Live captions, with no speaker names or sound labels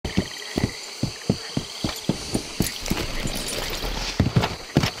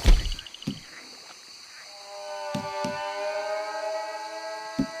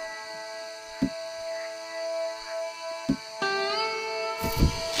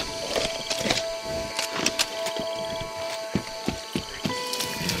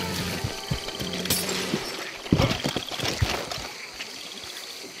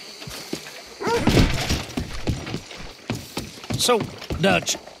So,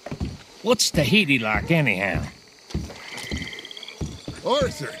 Dutch, what's Tahiti like anyhow?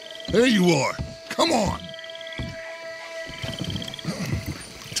 Arthur, there you are. Come on.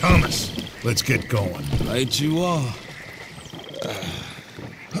 Thomas, let's get going. Right you are.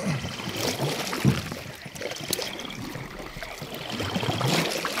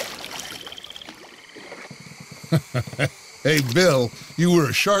 Hey, Bill, you were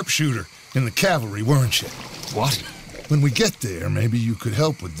a sharpshooter in the cavalry, weren't you? What? When we get there, maybe you could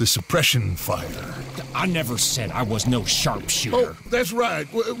help with the suppression fire. I never said I was no sharpshooter. Oh, that's right.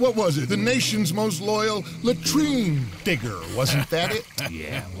 What was it? The nation's most loyal latrine digger, wasn't that it?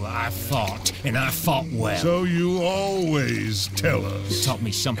 Yeah, well, I fought, and I fought well. So you always tell us. Taught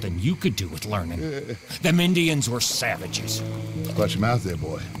me something you could do with learning. Them Indians were savages. Watch your mouth there,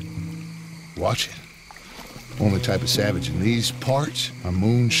 boy. Watch it. Only type of savage in these parts are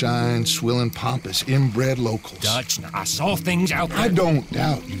moonshine, swilling, pompous, inbred locals. Dutch, now, I saw things out there. I don't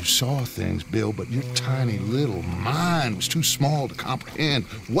doubt you saw things, Bill, but your tiny little mind was too small to comprehend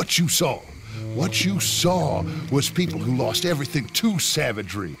what you saw. What you saw was people who lost everything to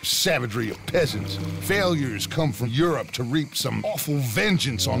savagery. Savagery of peasants. Failures come from Europe to reap some awful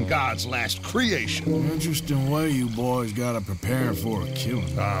vengeance on God's last creation. Interesting way you boys gotta prepare for a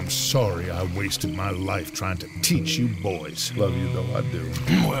killing. I'm sorry I wasted my life trying to teach you boys. Love you though, I do.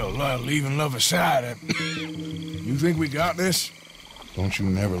 Well, leaving love aside, you think we got this? Don't you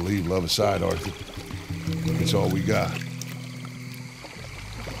never leave love aside, Arthur. It's all we got.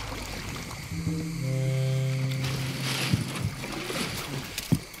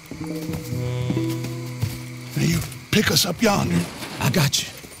 Now you pick us up yonder. I got you.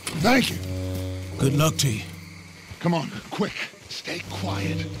 Thank you. Good luck to you. Come on, quick. Stay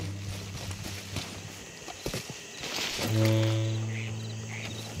quiet.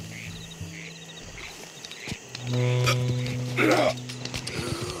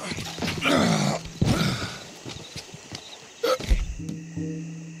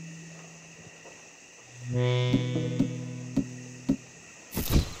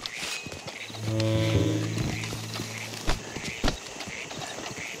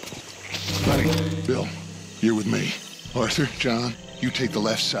 Bill, you're with me. Arthur, John, you take the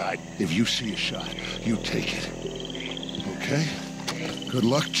left side. If you see a shot, you take it. Okay? Good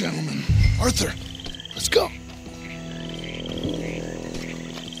luck, gentlemen. Arthur, let's go.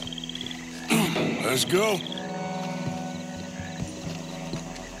 Let's go.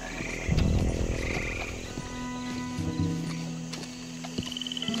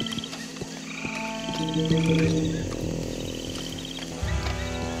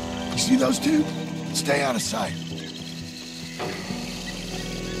 You see those two? Stay out of sight.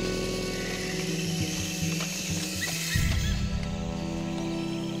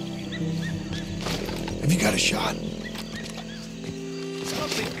 Have you got a shot?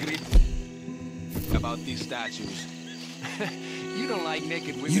 Something creepy about these statues. You don't like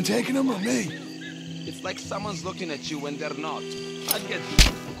naked women. You taking them or me? It's like someone's looking at you when they're not. I'd get...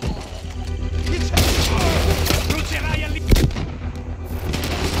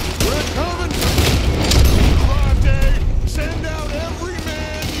 We're coming! Friday, send out every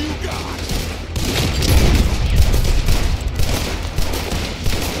man you got!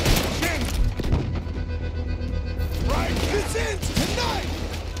 Right, this ends tonight!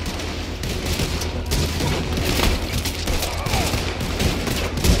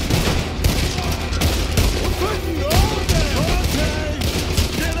 We're putting you all down! Okay,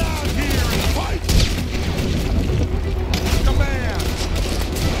 get out here and fight! Command!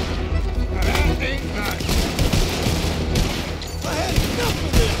 That ain't nice. I had enough of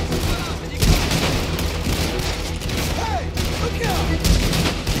this. Hey, look out!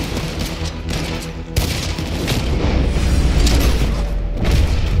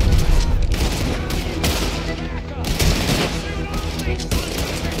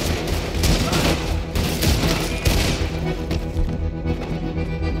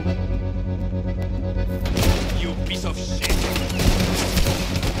 You piece of shit.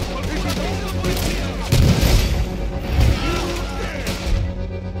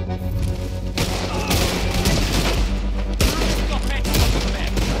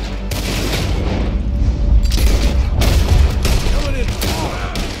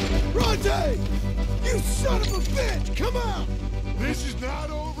 Bronte! You son of a bitch! Come out! This is not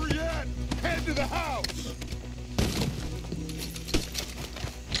over yet! Head to the house!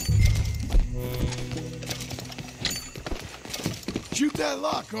 Shoot that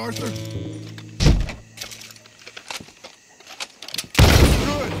lock, Arthur.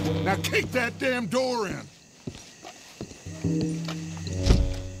 Good! Now kick that damn door in!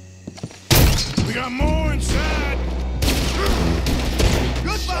 We got more inside!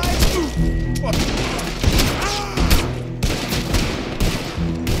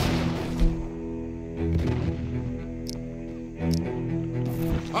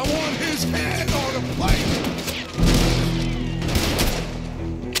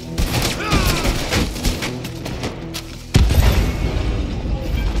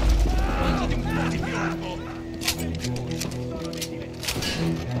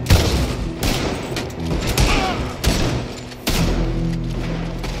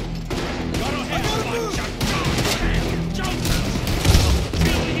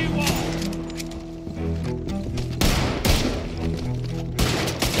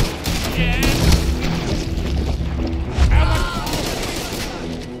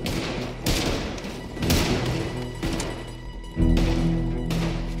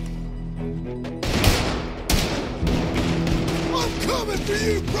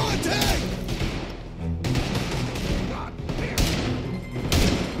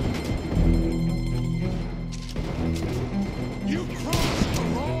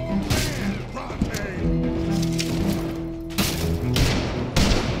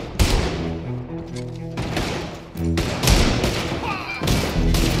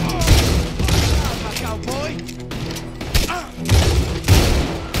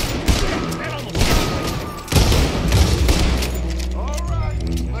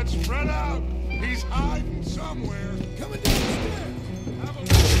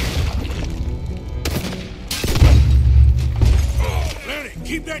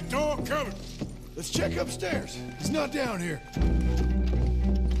 keep that door covered. Let's check upstairs. He's not down here.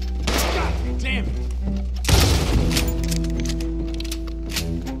 God damn it.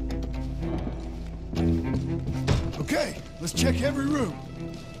 Okay, let's check every room.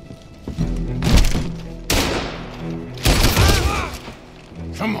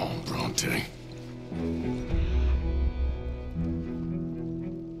 Come on, Bronte.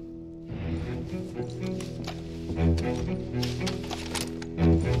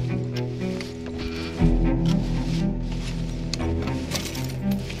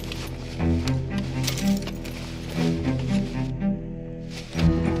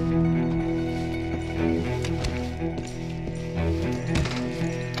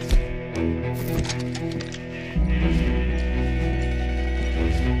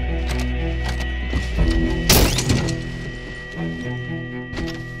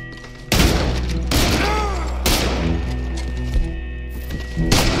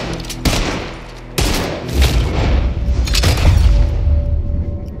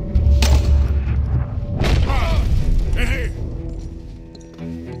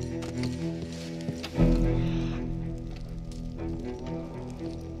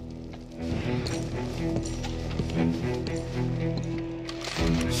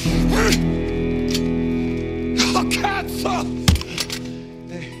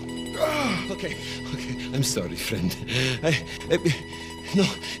 Okay, I'm sorry, friend. No,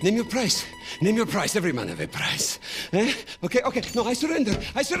 name your price. Name your price. Every man have a price. Eh? Okay, no, I surrender.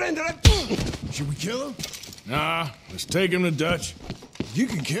 Should we kill him? Nah, let's take him to Dutch. You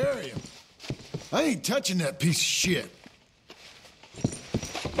can carry him. I ain't touching that piece of shit.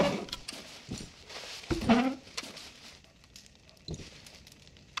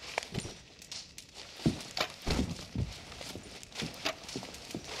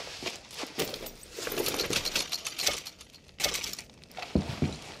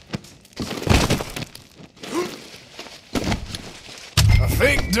 I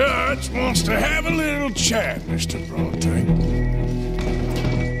think Dutch wants to have a little chat, Mr. Bronte.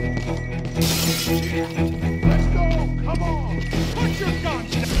 Let's go! Come on! Put your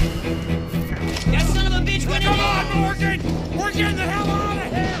guns down! That son of a bitch went in. Come on, Morgan! We're getting the hell out of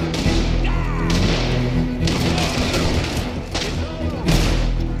here!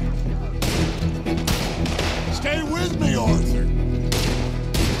 Stay with me, Arthur.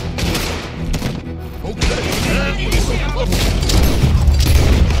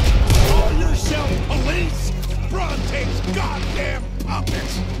 Call yourself police? Bronte's goddamn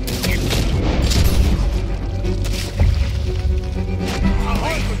puppets!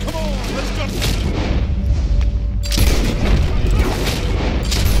 Arthur, come on, let's go!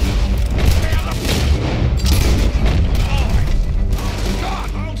 God,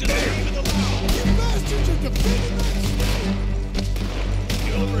 how did they even allow? You bastards are defending us!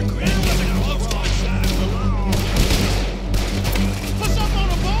 You'll regret living alongside the law! What's up on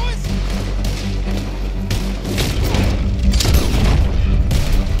them, boys?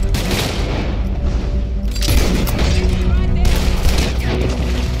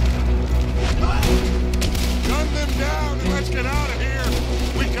 Gun them down and let's get out of here.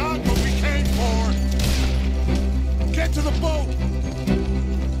 We got what we came for. Get to the boat.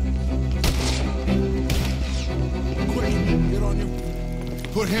 Quick, get on you.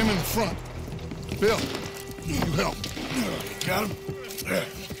 Put him in front. Bill, you help. Got him? There.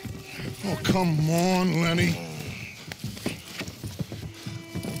 Oh, come on, Lenny.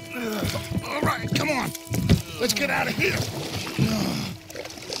 All right, come on. Let's get out of here.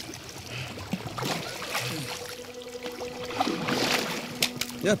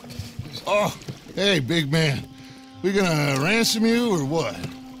 Yep. Oh, hey, big man. We gonna ransom you or what?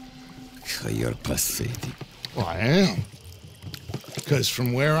 You're pathetic. Well, I am. Because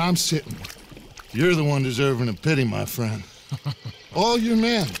from where I'm sitting, you're the one deserving of pity, my friend. All your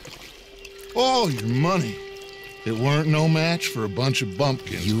men, all your money, it weren't no match for a bunch of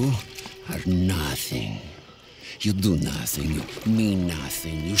bumpkins. You are nothing. You do nothing. You mean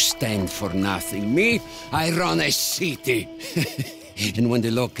nothing. You stand for nothing. Me, I run a city. And when the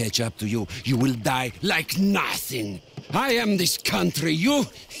law catch up to you, you will die like nothing. I am this country. You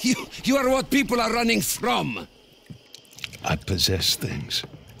are what people are running from. I possess things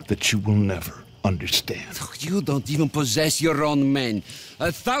that you will never understand. You don't even possess your own men.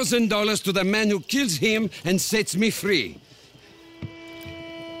 $1,000 to the man who kills him and sets me free.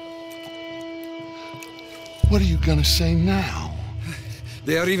 What are you gonna say now?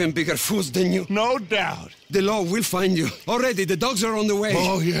 They are even bigger fools than you. No doubt. The law will find you. Already, the dogs are on the way.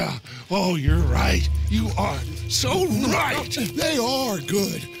 Oh, yeah. Oh, you're right. You are so right. They are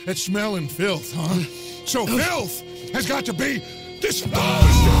good at smelling filth, huh? So filth has got to be Dispose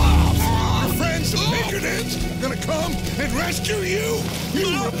of! Your friends, the Patriots, gonna come and rescue you,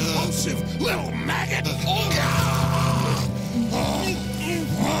 you repulsive little maggot!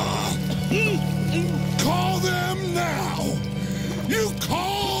 Call them now! You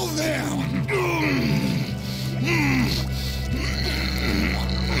call them!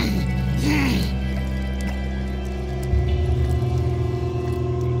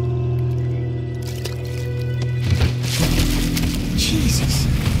 Jesus.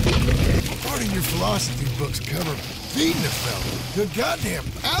 Part of your philosophy books cover feeding a fella. Good goddamn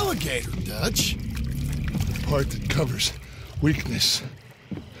alligator, Dutch. The part that covers weakness.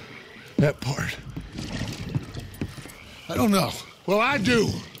 That part. I don't know. Well, I do.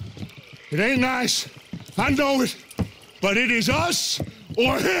 It ain't nice. I know it. But it is us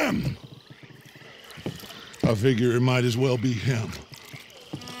or him. I figure it might as well be him.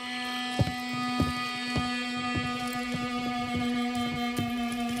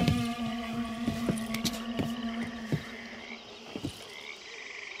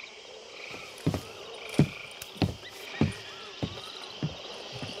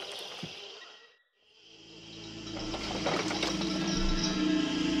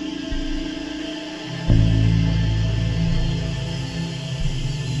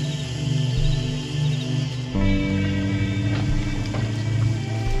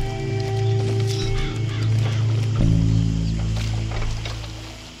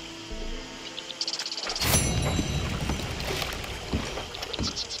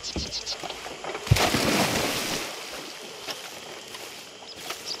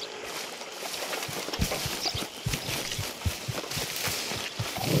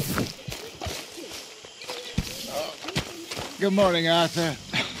 Good morning, Arthur.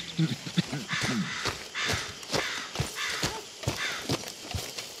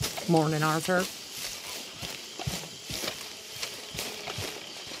 Morning, Arthur.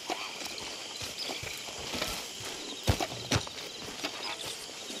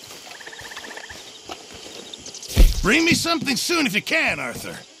 Bring me something soon if you can,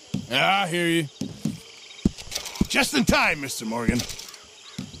 Arthur. Yeah, I hear you. Just in time, Mr. Morgan.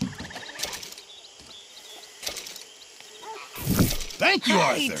 Thank you,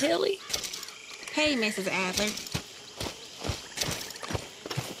 Hey, Arthur. Tilly. Hey, Mrs. Adler.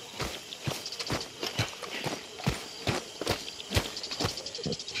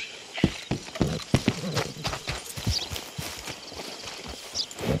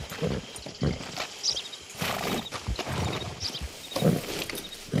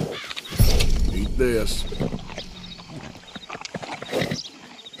 Eat this.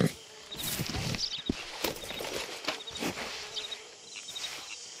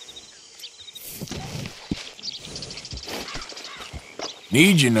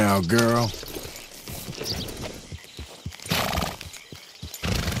 Need you now, girl.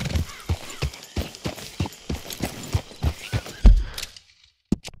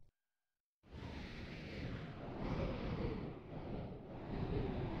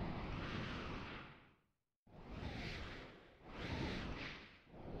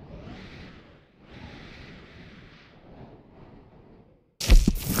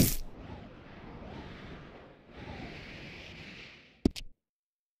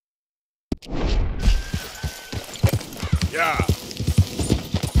 Yeah.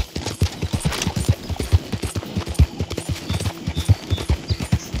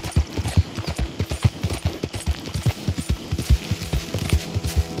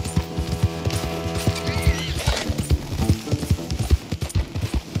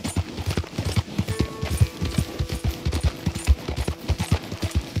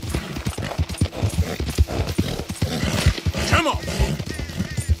 Come on.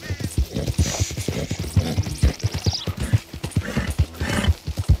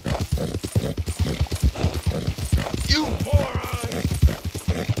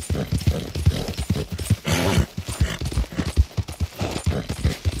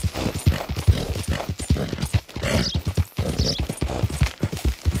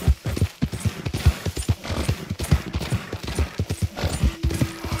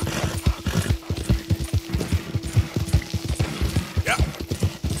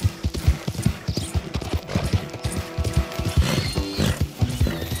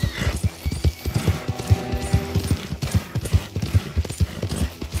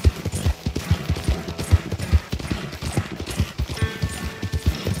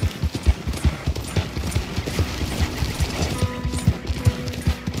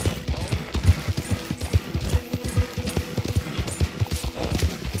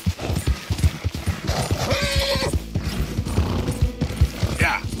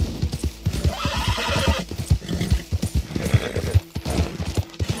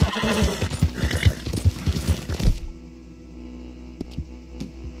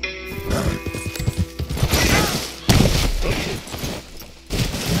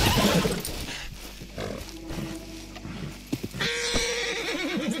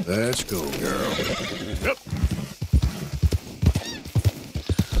 Let's go, girl. Yep.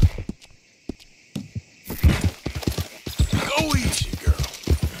 Go easy, girl.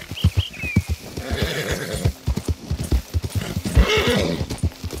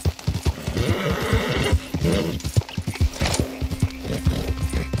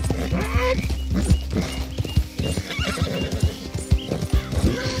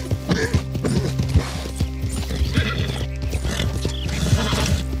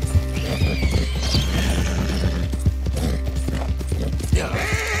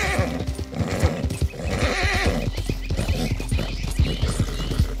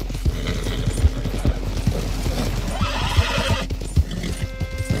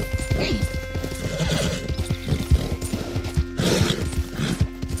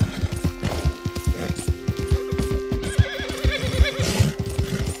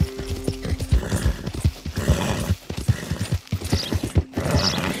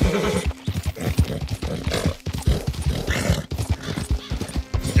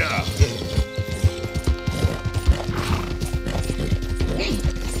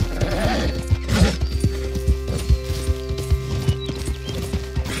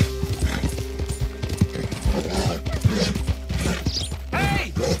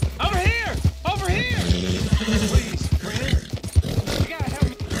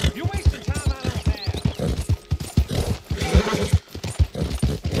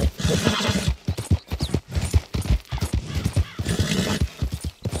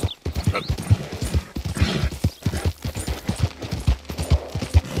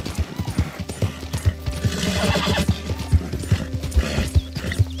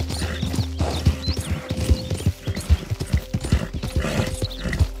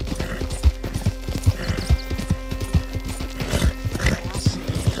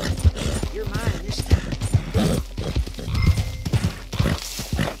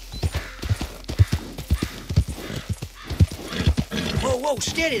 Whoa,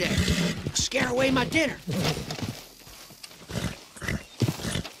 steady there. Scare away my dinner.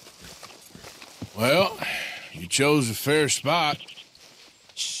 Well, you chose a fair spot.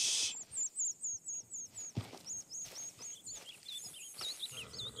 Shh.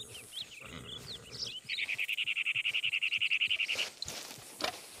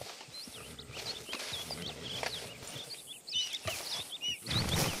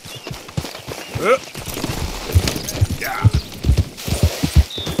 Yeah.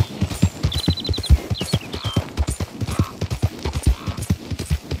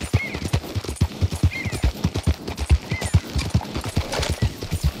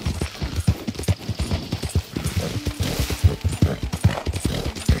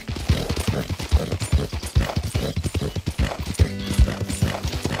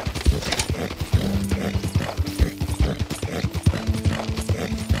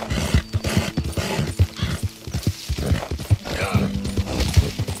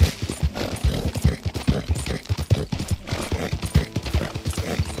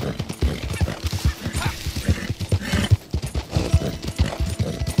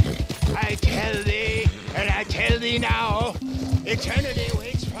 Now, eternity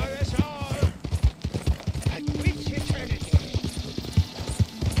waits for us all. But which eternity?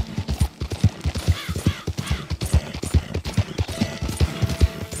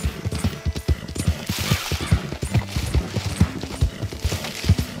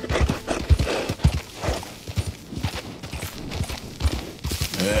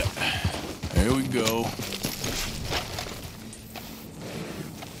 Here we go.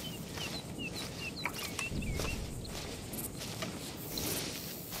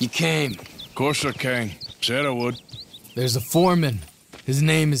 You came. Of course I came. Said I would. There's a foreman. His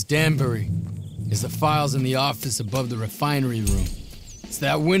name is Danbury. There's the files in the office above the refinery room. It's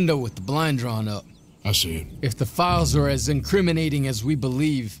that window with the blind drawn up. I see it. If the files are as incriminating as we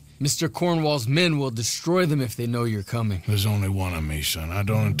believe, Mr. Cornwall's men will destroy them if they know you're coming. There's only one of me, son. I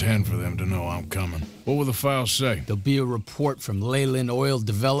don't intend for them to know I'm coming. What will the files say? There'll be a report from Leyland Oil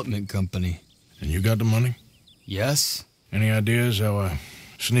Development Company. And you got the money? Yes. Any ideas how I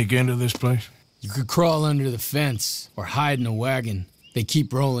sneak into this place? You could crawl under the fence or hide in a wagon. They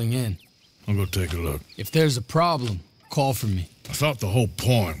keep rolling in. I'll go take a look. If there's a problem, call for me. I thought the whole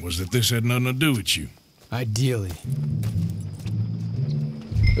point was that this had nothing to do with you. Ideally.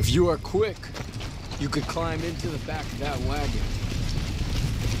 If you are quick, you could climb into the back of that wagon.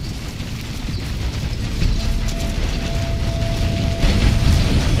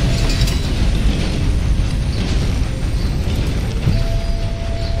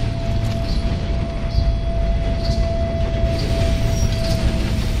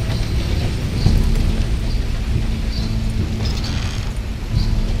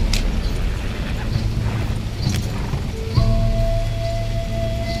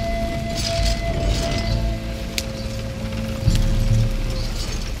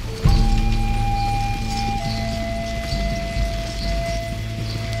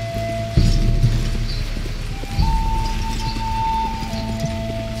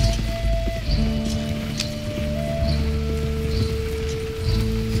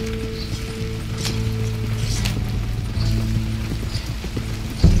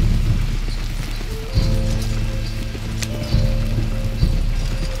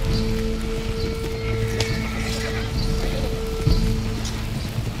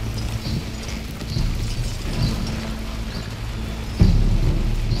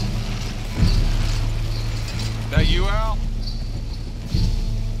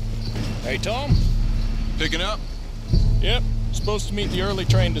 Hey, Tom? Picking up? Yep. Supposed to meet the early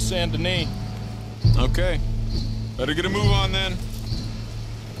train to Saint Denis. Okay. Better get a move on then.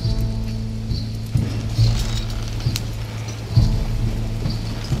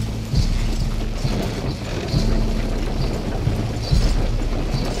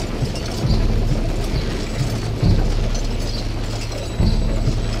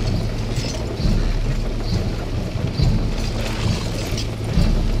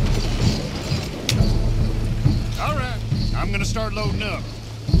 All right, I'm gonna start loading up.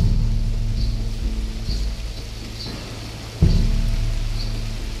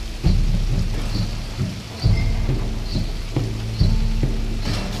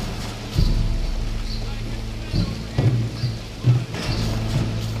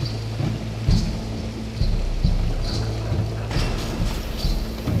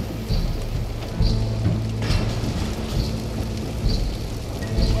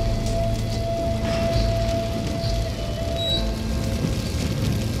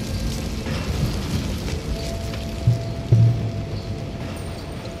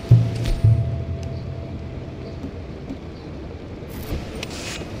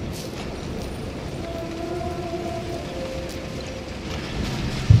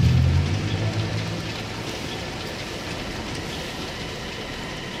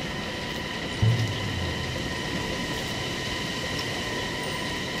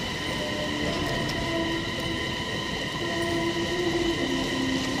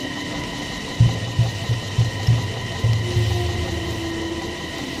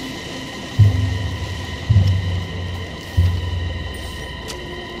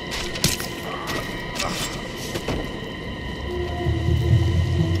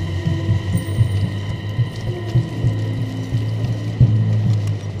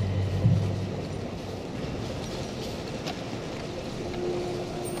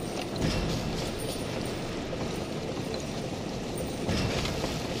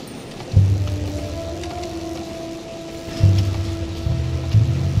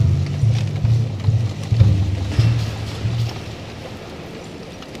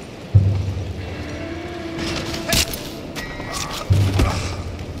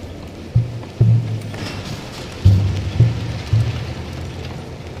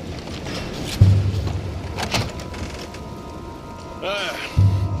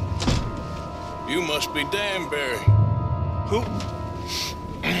 You must be Danbury. Who?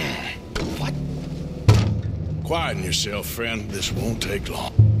 What? Quieten yourself, friend. This won't take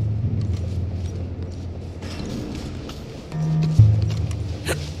long.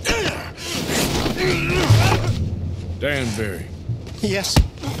 Danbury. Yes.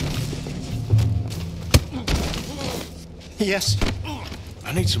 Yes.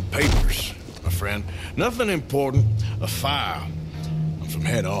 I need some papers, my friend. Nothing important. A file. I'm from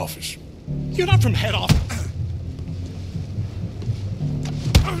head office. You're not from head office.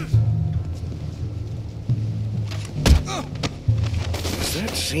 Does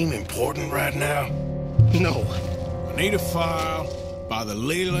that seem important right now? No. I need a file by the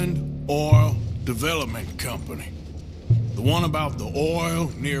Leland Oil Development Company. The one about the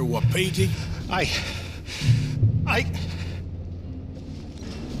oil near Wapiti?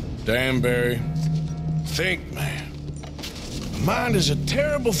 Danbury, think, man. A mind is a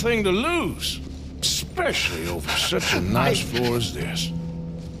terrible thing to lose, especially over such a nice floor as this.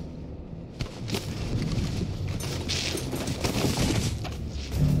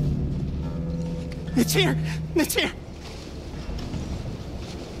 It's here. It's here.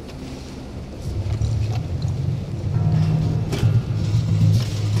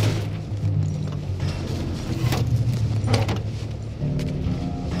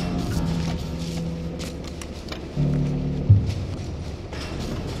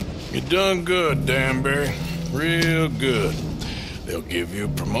 You done good, Danbury. Real good. They'll give you a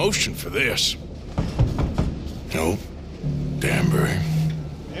promotion for this. No, Danbury.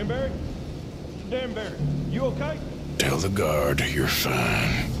 Danbury? Danbury, you okay? Tell the guard you're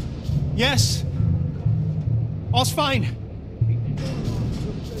fine. Yes. All's fine.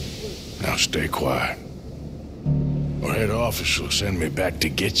 Now stay quiet. Or head office will send me back to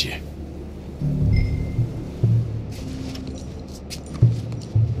get you.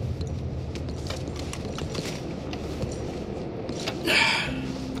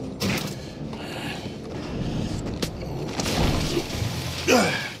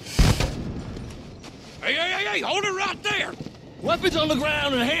 Hey, hold it right there! Weapons on the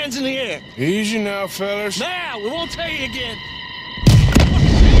ground and hands in the air. Easy now, fellas. Now, we won't tell you again.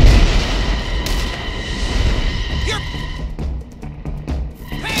 You're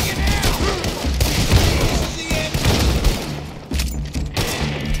hanging out.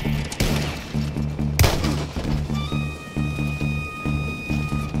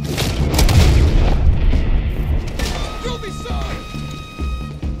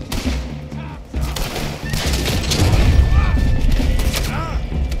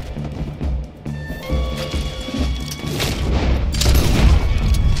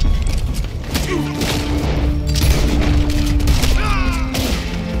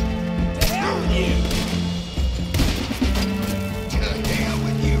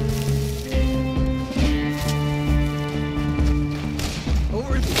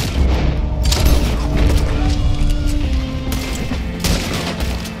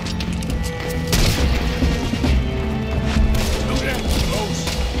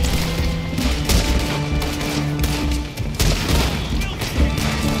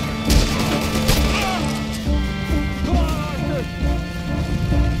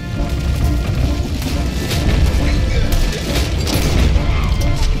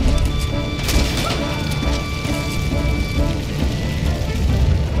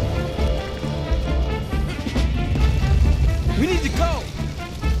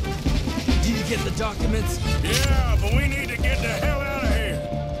 documents? Yeah, but we need to get the hell out of here.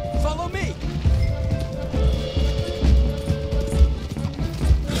 Follow me.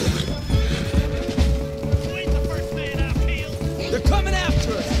 They're coming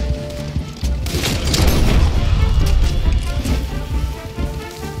after us.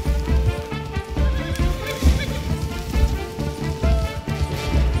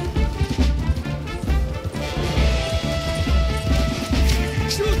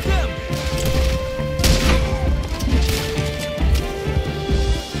 Shoot them!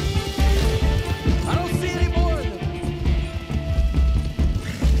 I don't see any more of them.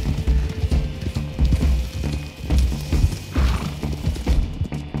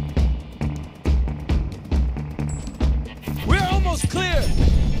 We're almost clear.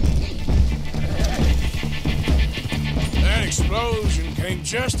 That explosion came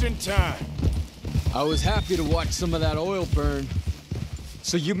just in time. I was happy to watch some of that oil burn.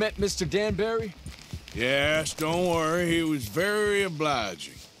 So you met Mr. Danbury? Yes, don't worry, he was very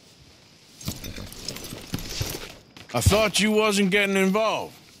obliging. I thought you wasn't getting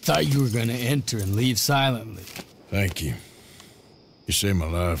involved. Thought you were gonna enter and leave silently. Thank you. You saved my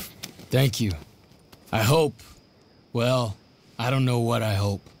life. Thank you. I hope. Well, I don't know what I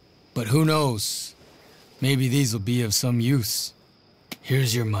hope. But who knows? Maybe these will be of some use.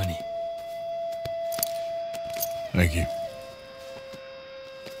 Here's your money. Thank you.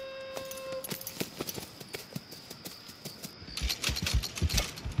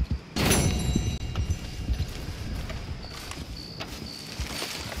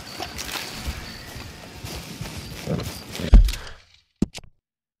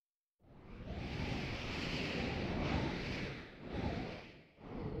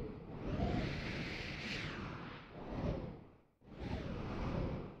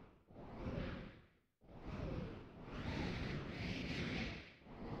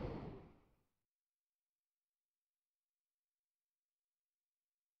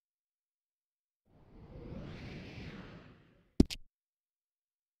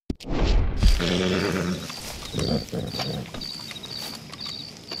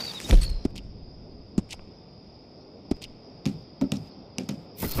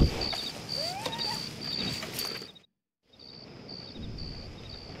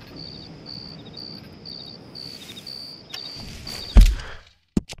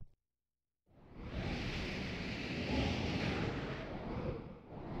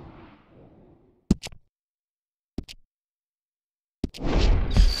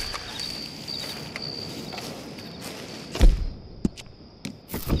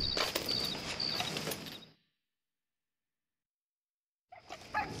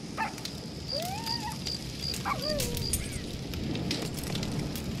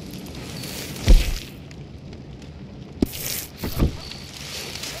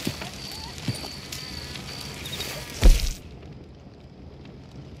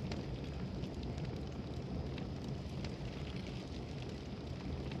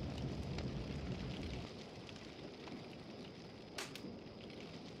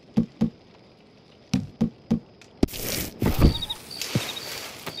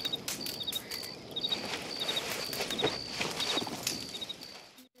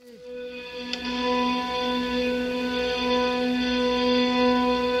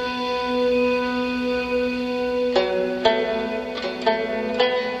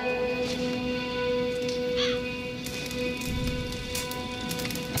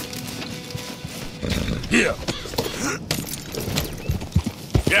 Here.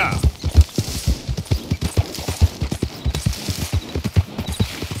 Yeah.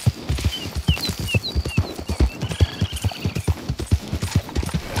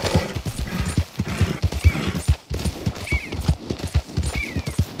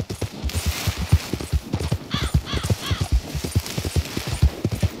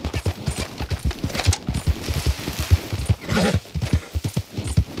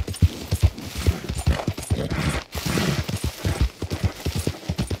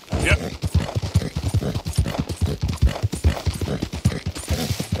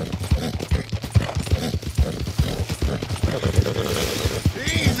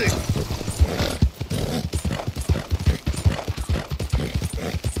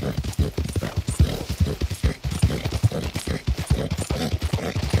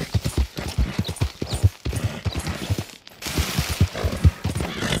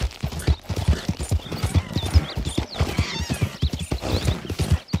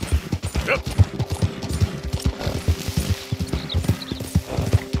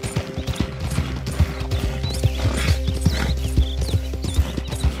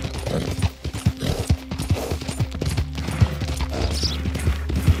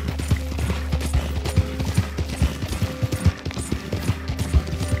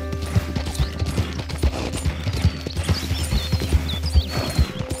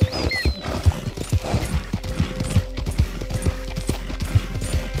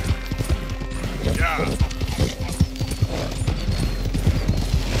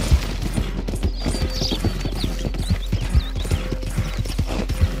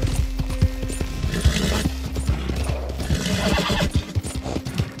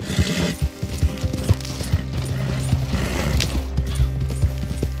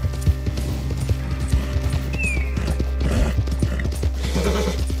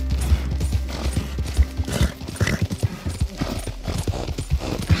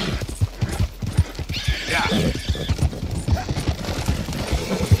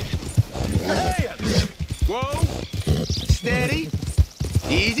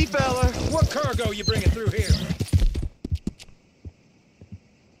 Easy, fella. What cargo you bringing through here?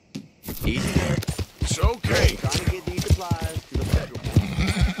 Easy there. It's okay. Trying to get these supplies to the federal.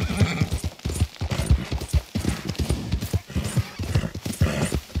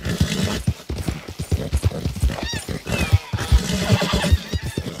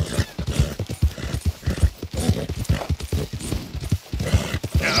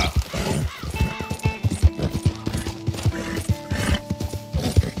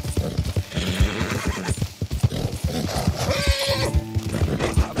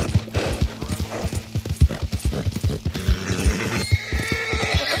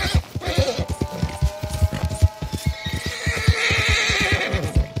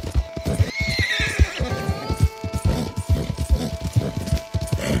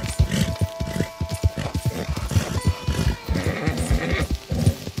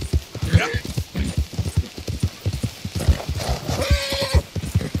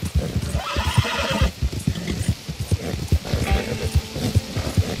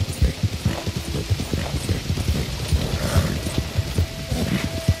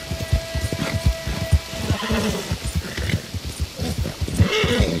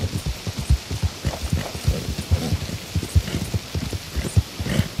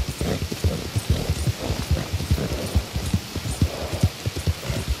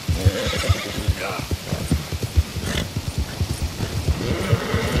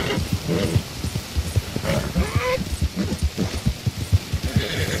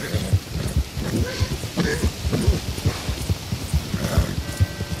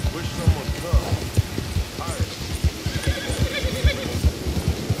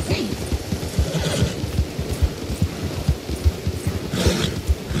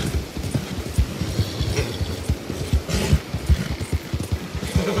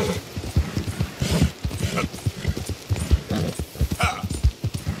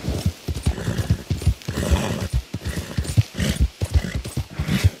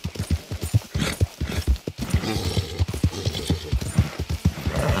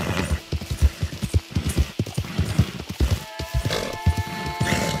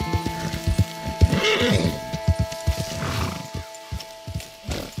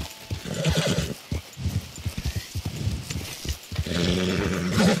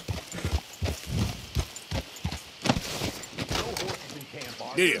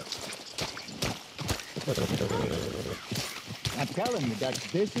 Yeah. I'm telling you,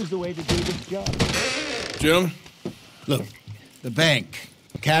 Dutch, this is the way to do this job. Jim? Look, the bank,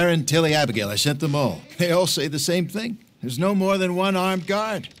 Karen, Tilly, Abigail, I sent them all. They all say the same thing. There's no more than one armed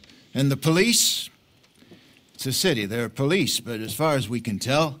guard. And the police? It's a city, there are police, but as far as we can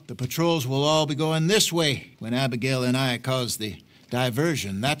tell, the patrols will all be going this way when Abigail and I cause the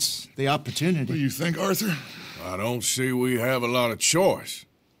diversion. That's the opportunity. What do you think, Arthur? I don't see we have a lot of choice.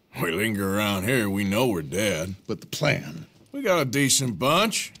 We linger around here, we know we're dead. But the plan? We got a decent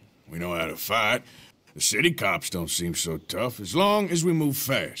bunch. We know how to fight. The city cops don't seem so tough as long as we move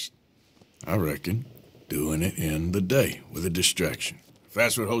fast. I reckon doing it in the day with a distraction. If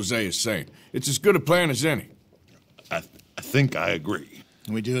that's what Jose is saying, it's as good a plan as any. I think I agree.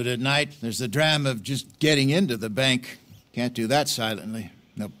 We do it at night. There's the drama of just getting into the bank. Can't do that silently.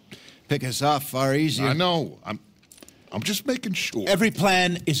 They'll pick us off far easier. I know. I'm just making sure. Every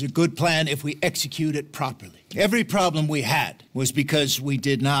plan is a good plan if we execute it properly. Every problem we had was because we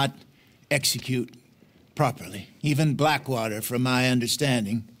did not execute properly. Even Blackwater, from my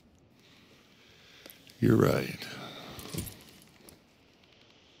understanding. You're right.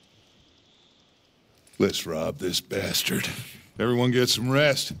 Let's rob this bastard. Everyone get some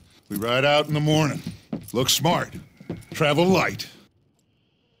rest. We ride out in the morning. Look smart. Travel light.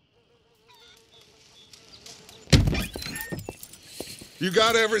 You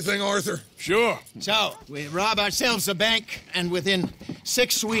got everything, Arthur? Sure. So, we rob ourselves a bank, and within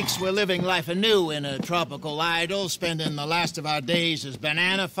 6 weeks we're living life anew in a tropical idyll, spending the last of our days as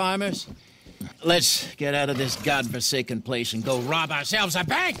banana farmers. Let's get out of this godforsaken place and go rob ourselves a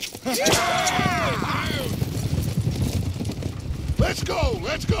bank! Let's go!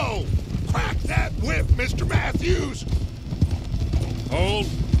 Let's go! Crack that whip, Mr. Matthews! Hold.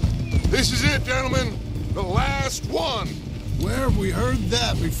 This is it, gentlemen. The last one. Where have we heard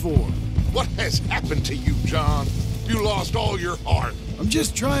that before? What has happened to you, John? You lost all your heart. I'm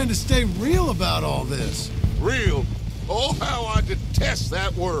just trying to stay real about all this. Real? Oh, how I detest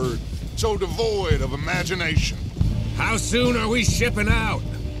that word. So devoid of imagination. How soon are we shipping out?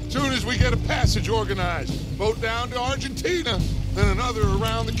 Soon as we get a passage organized. Boat down to Argentina, then another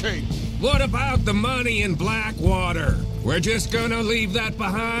around the Cape. What about the money in Blackwater? We're just gonna leave that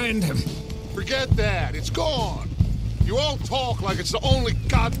behind? Forget that. It's gone. You all talk like it's the only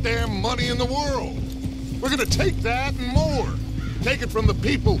goddamn money in the world. We're gonna take that and more. Take it from the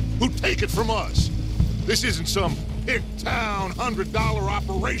people who take it from us. This isn't some hick-town $100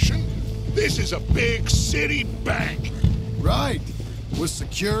 operation. This is a big city bank. Right. With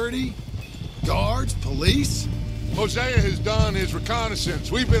security, guards, police. Hosea has done his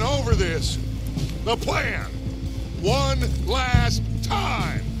reconnaissance. We've been over this. The plan. One last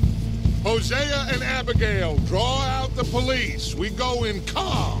time. Hosea and Abigail draw out the police. We go in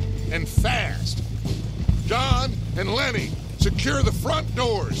calm and fast. John and Lenny secure the front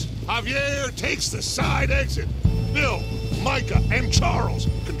doors. Javier takes the side exit. Bill, Micah, and Charles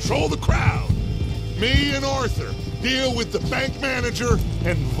control the crowd. Me and Arthur deal with the bank manager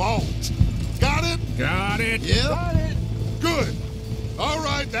and vault. Got it? Got it. Yep. Got it. Good. All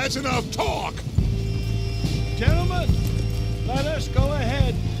right, that's enough talk. Gentlemen, let us go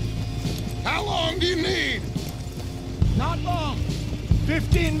ahead. How long do you need? Not long.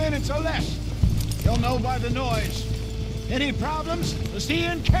 15 minutes or less. You'll know by the noise. Any problems? We'll see you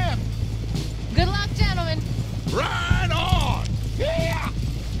in camp. Good luck, gentlemen. Right on! Yeah!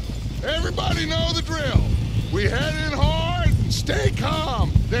 Everybody know the drill. We head in hard and stay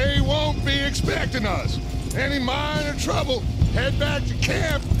calm. They won't be expecting us. Any minor trouble, head back to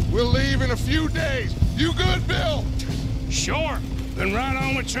camp. We'll leave in a few days. You good, Bill? Sure. Then right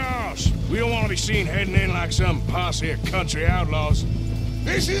on with Charles. We don't want to be seen heading in like some posse of country outlaws.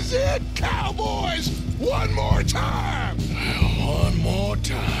 This is it, cowboys! One more time! One more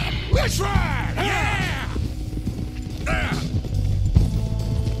time. Let's ride! Yeah!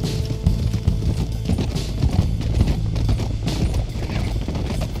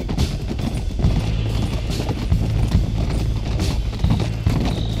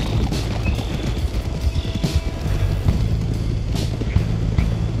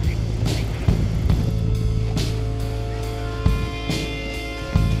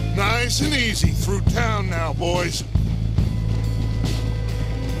 Nice and easy through town now, boys.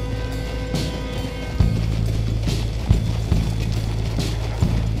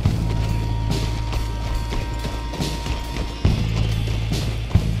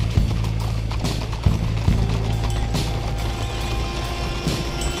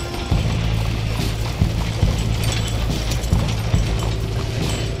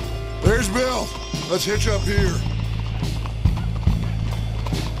 There's Bill. Let's hitch up here.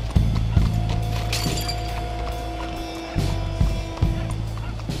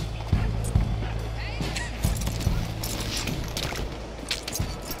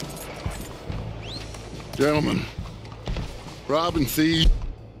 Gentlemen, robbing thieves,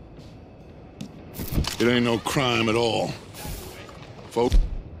 it ain't no crime at all. Folks,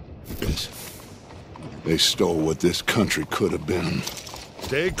 they stole what this country could have been.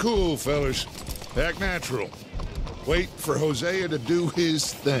 Stay cool, fellas. Act natural. Wait for Hosea to do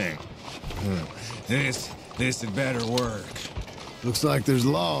his thing. This had better work. Looks like there's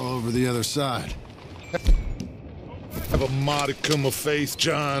law over the other side. Have a modicum of faith,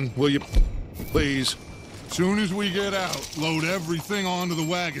 John, will you please? Soon as we get out, load everything onto the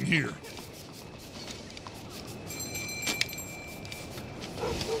wagon here.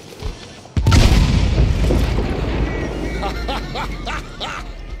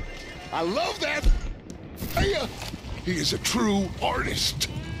 I love that. He is a true artist.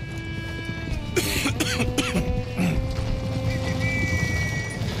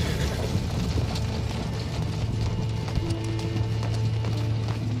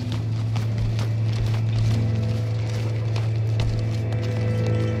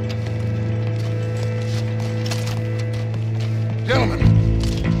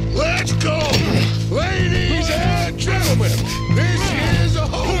 Gentlemen, let's go! Ladies and gentlemen, this is a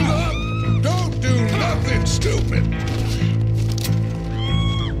hold-up. Don't do nothing stupid.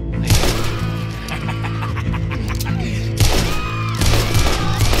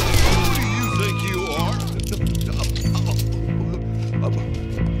 Who do you think you are?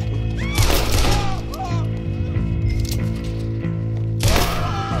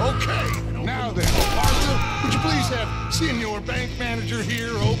 Okay, now then, Arthur, would you please have Senior Bank Manager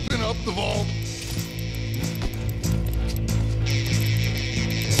here open up the vault?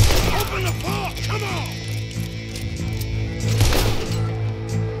 Open the vault! Come on!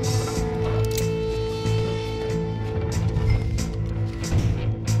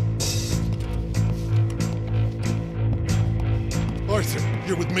 Arthur,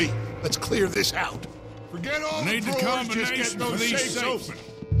 you're with me. Let's clear this out. Forget all Need the the drawers, just combination get for those these safes safes. open.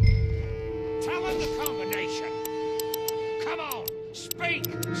 Tell him the combination. Come on, speak.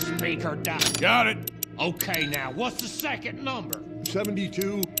 Speak or die. Got it. Okay, now, what's the second number?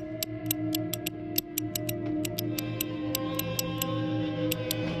 72.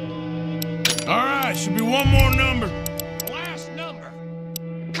 right, should be one more number. Last number.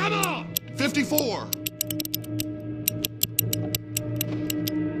 Come on! 54.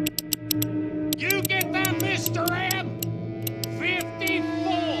 You get that, Mr. M?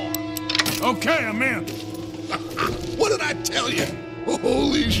 54. Okay, I'm in. What did I tell you?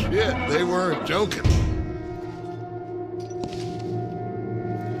 Holy shit, they weren't joking.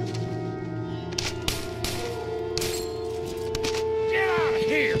 Get out of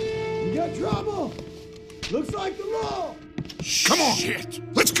here! You got trouble. Looks like the law. Come on, shit.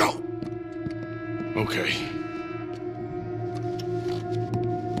 Let's go. Okay.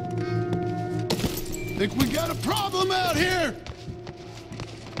 Think we got a problem out here?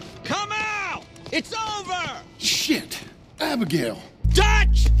 Come out! It's over! Shit. Abigail.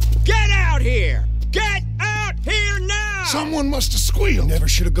 Dutch! Get out here! Get out here now! Someone must have squealed. Never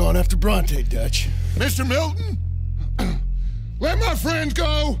should have gone after Bronte, Dutch. Mr. Milton? Let my friends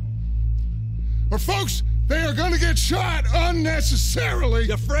go. Or folks, they are gonna get shot unnecessarily.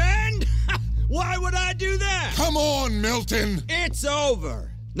 Your friend? Why would I do that? Come on, Milton. It's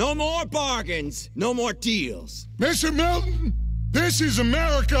over. No more bargains. No more deals. Mr. Milton, this is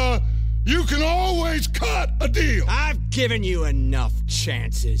America. You can always cut a deal. I've given you enough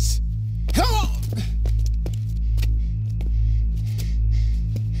chances. Come on!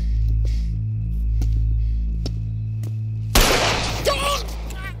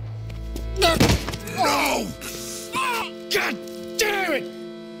 No! God damn it!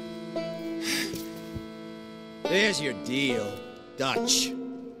 There's your deal, Dutch.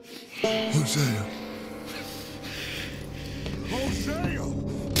 Hosea. Hosea!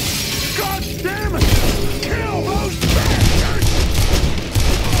 God damn it! Kill those bastards!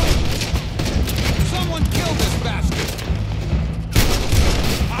 Someone kill this bastard!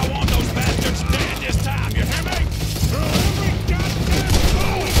 I want those bastards dead this time, you hear me? Every goddamn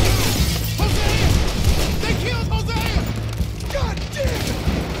soul! Hosea! They killed Hosea! God damn it!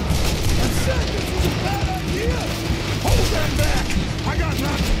 I said this was a bad idea! Hold them back! I got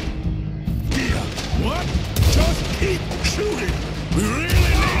nothing! Yeah, what? Just keep shooting! We really need a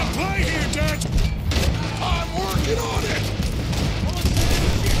play here, Dutch! I'm working on it!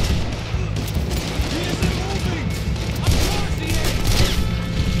 He isn't moving! Of course he is!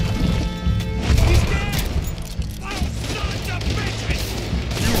 He's dead! Oh, sons of bitches!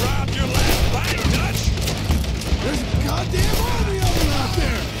 You robbed your last bite, Dutch! There's a goddamn army of them out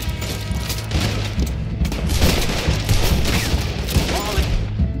there!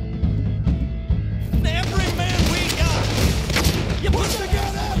 Every man we got! You put the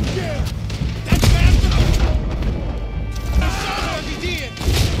gun out here! That bastard! I saw if he did!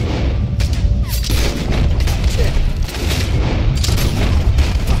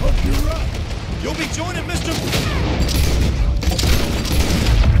 I hope you're right. You'll be joining Mr.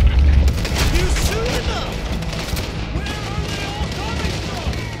 You soon enough! Where are they all coming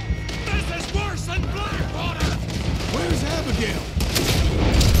from? This is worse than Blackwater! Where's Abigail?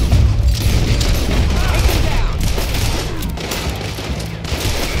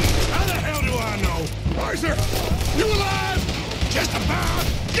 How the hell do I know? Arthur, you alive? Just about.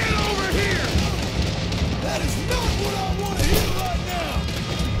 Get over here! That is not what I want to hear right now!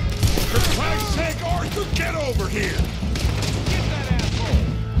 For Christ's sake, Arthur, get over here! Get that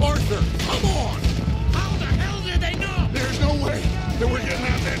asshole! Arthur, come on! How the hell did they know? There's no way that we're getting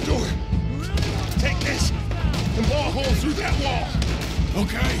out that door. Take this and blow a hole through that wall.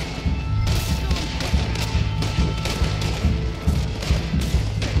 Okay.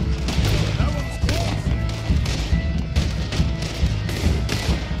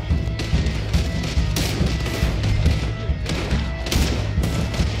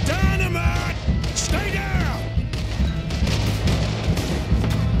 Dynamite! Stay down!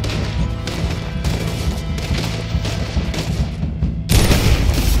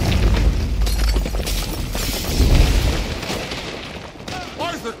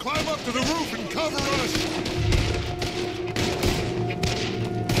 Arthur,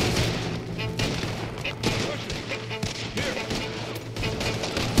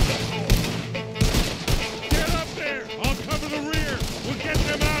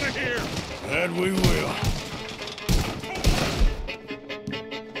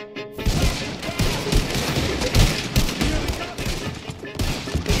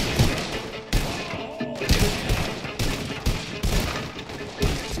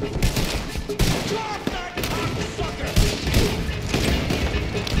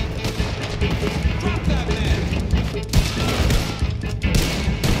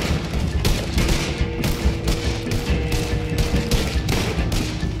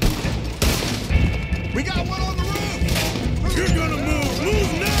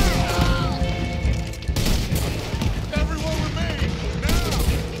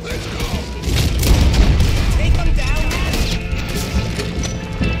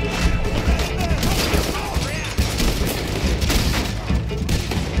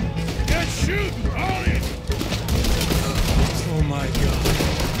 shooting! On it! Oh my god.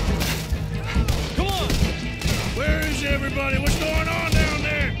 Come on! Where is everybody? What's going on down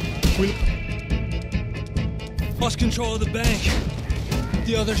there? We lost control of the bank.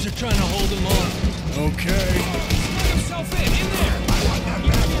 The others are trying to hold them off. Okay. Let himself in there! I want that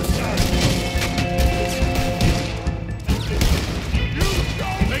back inside! You go!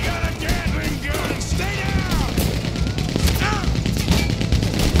 They got a Gatling gun! Stay down!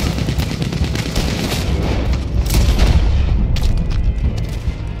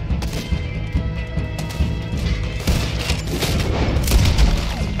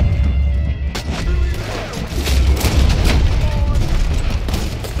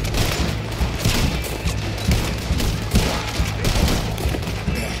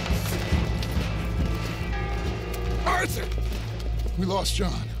 We lost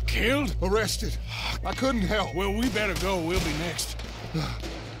John. Killed? Arrested. I couldn't help. Well, we better go. We'll be next.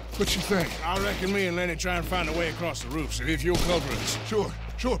 What you think? I reckon me and Lenny try and find a way across the roof, so if you'll cover us. Sure.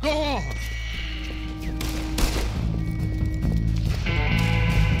 Go on.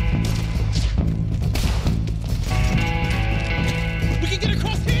 We can get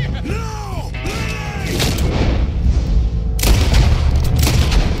across here! No!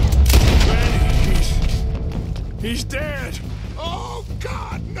 Lenny! He's dead! Oh,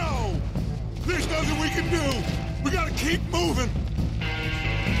 God, no! There's nothing we can do! We gotta keep moving!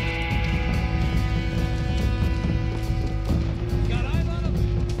 Got eyes on him?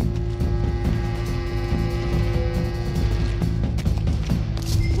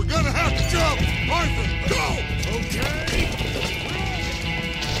 We're gonna have to jump! Arthur, go! Okay!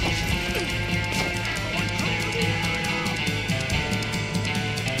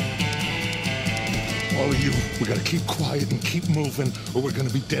 All of you, we gotta keep quiet and keep moving, or we're gonna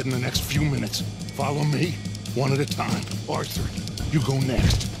be dead in the next few minutes. Follow me, one at a time. Arthur, you go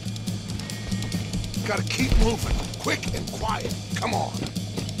next. Gotta keep moving, quick and quiet. Come on.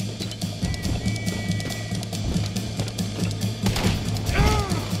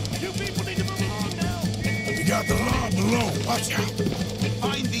 You people need to move along now! We got the law below. Watch out.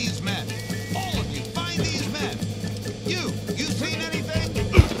 Find these men. All of you, find these men. You seen anything?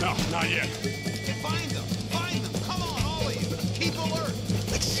 No, not yet. Find them. Come on, all of you. Keep alert.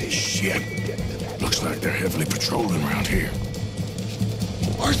 Let's see shit. Looks like they're heavily patrolling around here.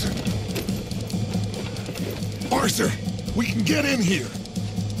 Arthur! Arthur! We can get in here!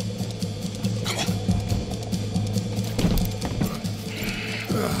 Come on.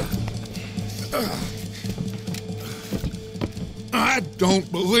 I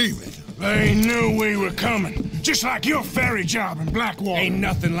don't believe it. They knew we were coming. Just like your ferry job in Blackwater. Ain't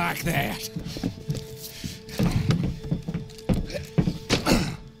nothing like that.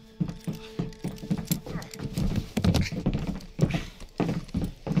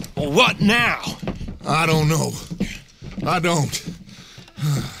 Well, what now? I don't know. I don't.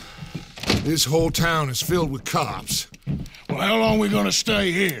 This whole town is filled with cops. Well, how long we gonna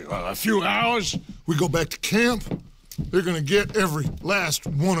stay here? A few hours? We go back to camp, they're gonna get every last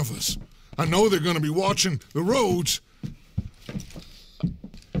one of us. I know they're gonna be watching the roads.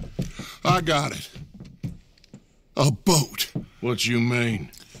 I got it. A boat. What you mean?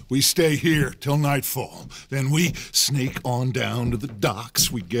 We stay here till nightfall. Then we sneak on down to the docks.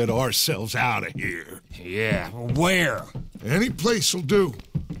 We get ourselves out of here. Yeah, where? Any place'll do.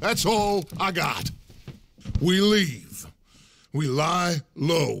 That's all I got. We leave. We lie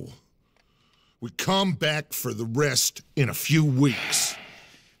low. We come back for the rest in a few weeks.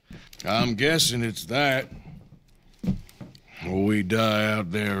 I'm guessing it's that. Or we die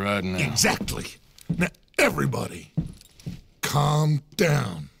out there right now. Exactly. Now, everybody, calm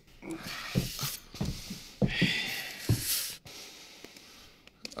down.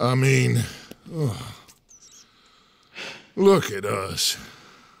 I mean, look at us.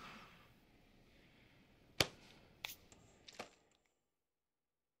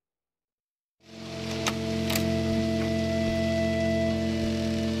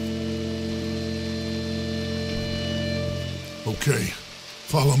 Okay,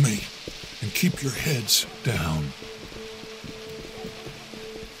 follow me, and keep your heads down.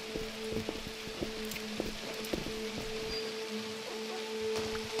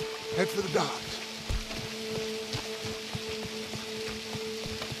 Head for the docks.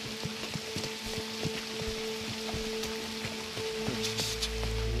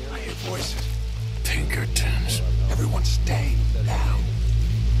 I hear voices. Pinkertons. Everyone stay down.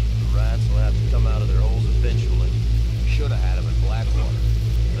 The rats will have to come out of their holes eventually. Should have had them in Blackwater.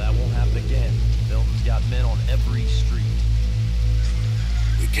 That won't happen again. Milton's got men on every street.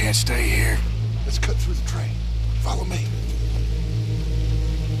 We can't stay here. Let's cut through the train. Follow me.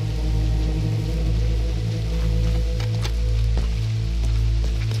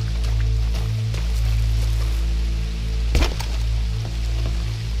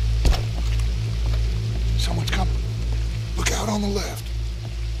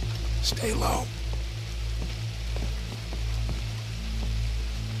 Stay low.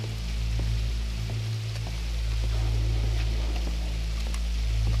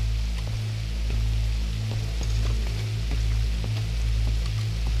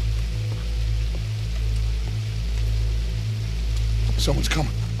 Someone's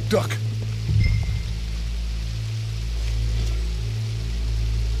coming. Duck.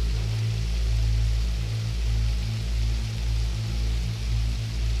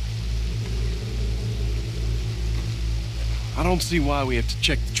 I don't see why we have to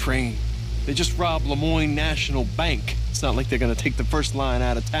check the train. They just robbed Lemoyne National Bank. It's not like they're gonna take the first line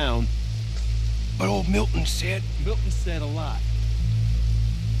out of town. But old Milton said a lot.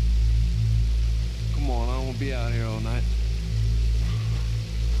 Come on, I don't wanna be out here all night.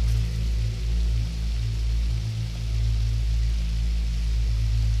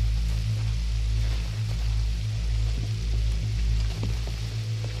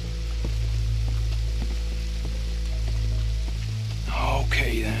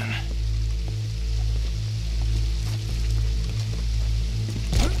 Okay, then.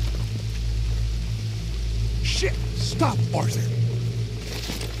 Shit! Stop, Arthur!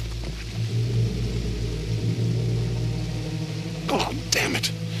 Oh, damn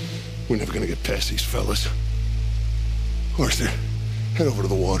it! We're never gonna get past these fellas. Arthur, head over to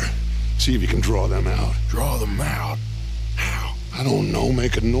the water. See if you can draw them out. Draw them out? How? I don't know.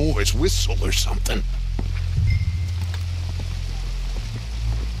 Make a noise. Whistle or something.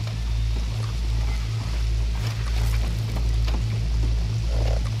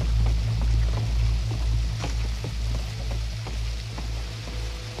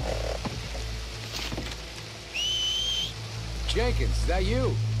 Jenkins, is that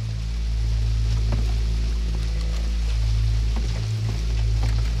you?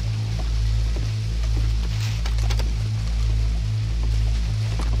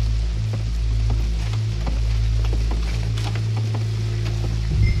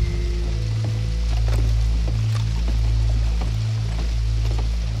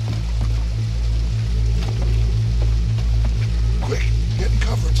 Quick, get in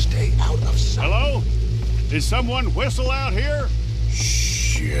cover and stay out of sight. Hello? Is someone whistle out here?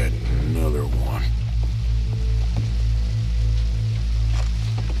 Shit, another one.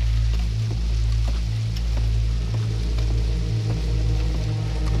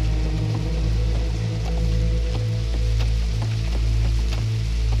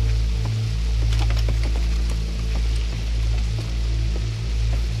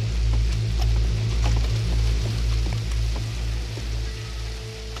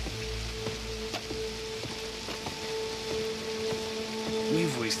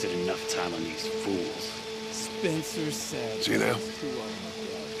 We've wasted enough time on these fools. Spencer said. See now?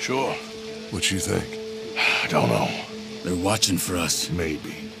 Sure. What you think? I don't know. They're watching for us.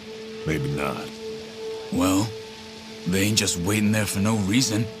 Maybe. Maybe not. Well, they ain't just waiting there for no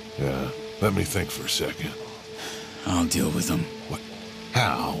reason. Yeah, let me think for a second. I'll deal with them. What?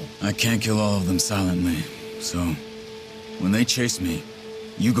 How? I can't kill all of them silently, so when they chase me,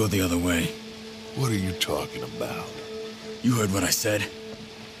 you go the other way. What are you talking about? You heard what I said.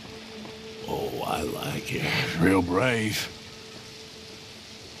 Oh, I like it. Real brave.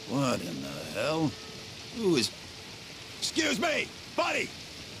 What in the hell? Who is... Excuse me, buddy!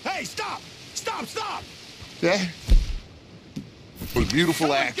 Hey, stop! Stop, stop! Yeah? The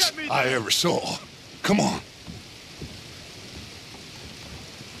beautiful axe I ever saw. Come on.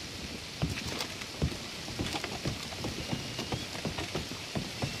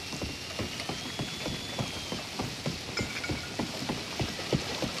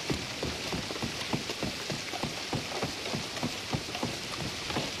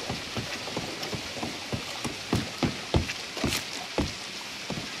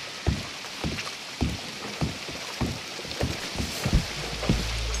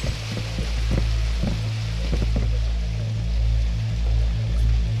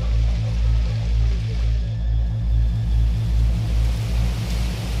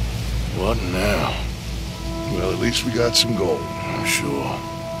 What now? Well, at least we got some gold. I'm sure.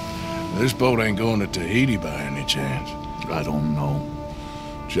 This boat ain't going to Tahiti by any chance. I don't know.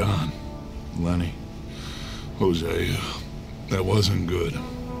 John, Lenny, Hosea, that wasn't good.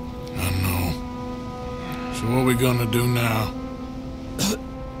 I know. So what are we gonna do now?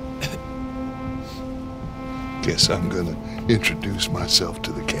 Guess I'm gonna introduce myself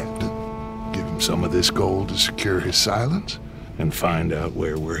to the captain. Give him some of this gold to secure his silence, and find out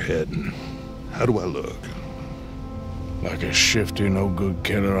where we're heading. How do I look? Like a shifty, no-good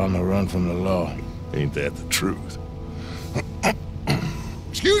killer on the run from the law. Ain't that the truth?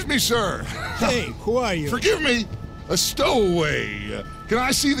 Excuse me, sir. Hey, who are you? Forgive me. A stowaway. Can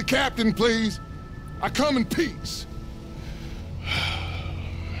I see the captain, please? I come in peace.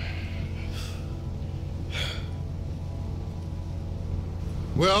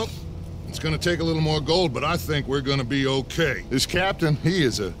 Well, it's gonna take a little more gold, but I think we're gonna be okay. This captain, he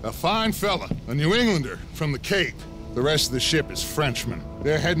is a fine fella, a New Englander from the Cape. The rest of the ship is Frenchmen.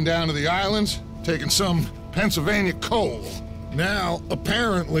 They're heading down to the islands, taking some Pennsylvania coal. Now,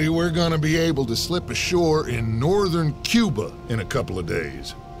 apparently, we're gonna be able to slip ashore in northern Cuba in a couple of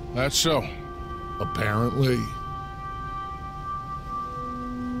days. That's so. Apparently.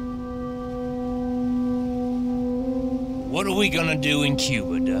 What are we gonna do in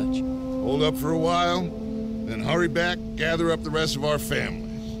Cuba, Dutch? Hold up for a while, then hurry back, gather up the rest of our family.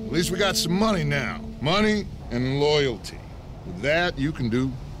 At least we got some money now. Money and loyalty. With that, you can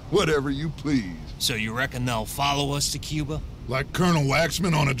do whatever you please. So you reckon they'll follow us to Cuba? Like Colonel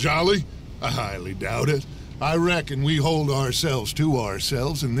Waxman on a jolly? I highly doubt it. I reckon we hold ourselves to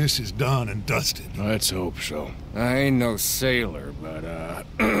ourselves, and this is done and dusted. Let's hope so. I ain't no sailor, but,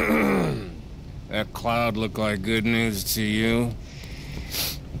 that cloud look like good news to you?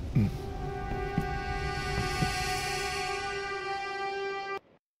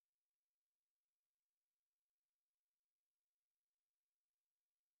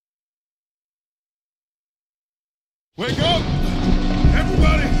 Wake up!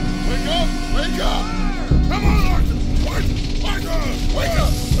 Everybody! Wake up! Wake up! Come on, Arthur! Wake up! Wake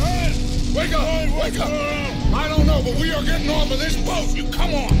up! Wake up! Wake up! I don't know, but we are getting off of this boat. You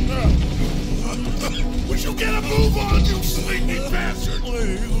come on! Would you get a move on, you sleepy bastard?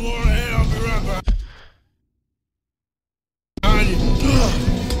 Please, go ahead. I'll be right back.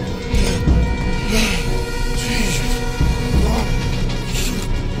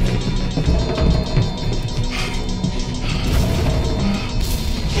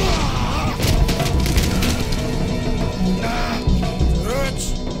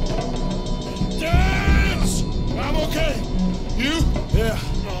 I'm okay. You? Yeah.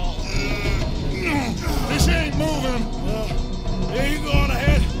 This ain't moving. Yeah, you go on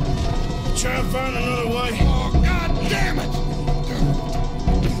ahead. Try and find another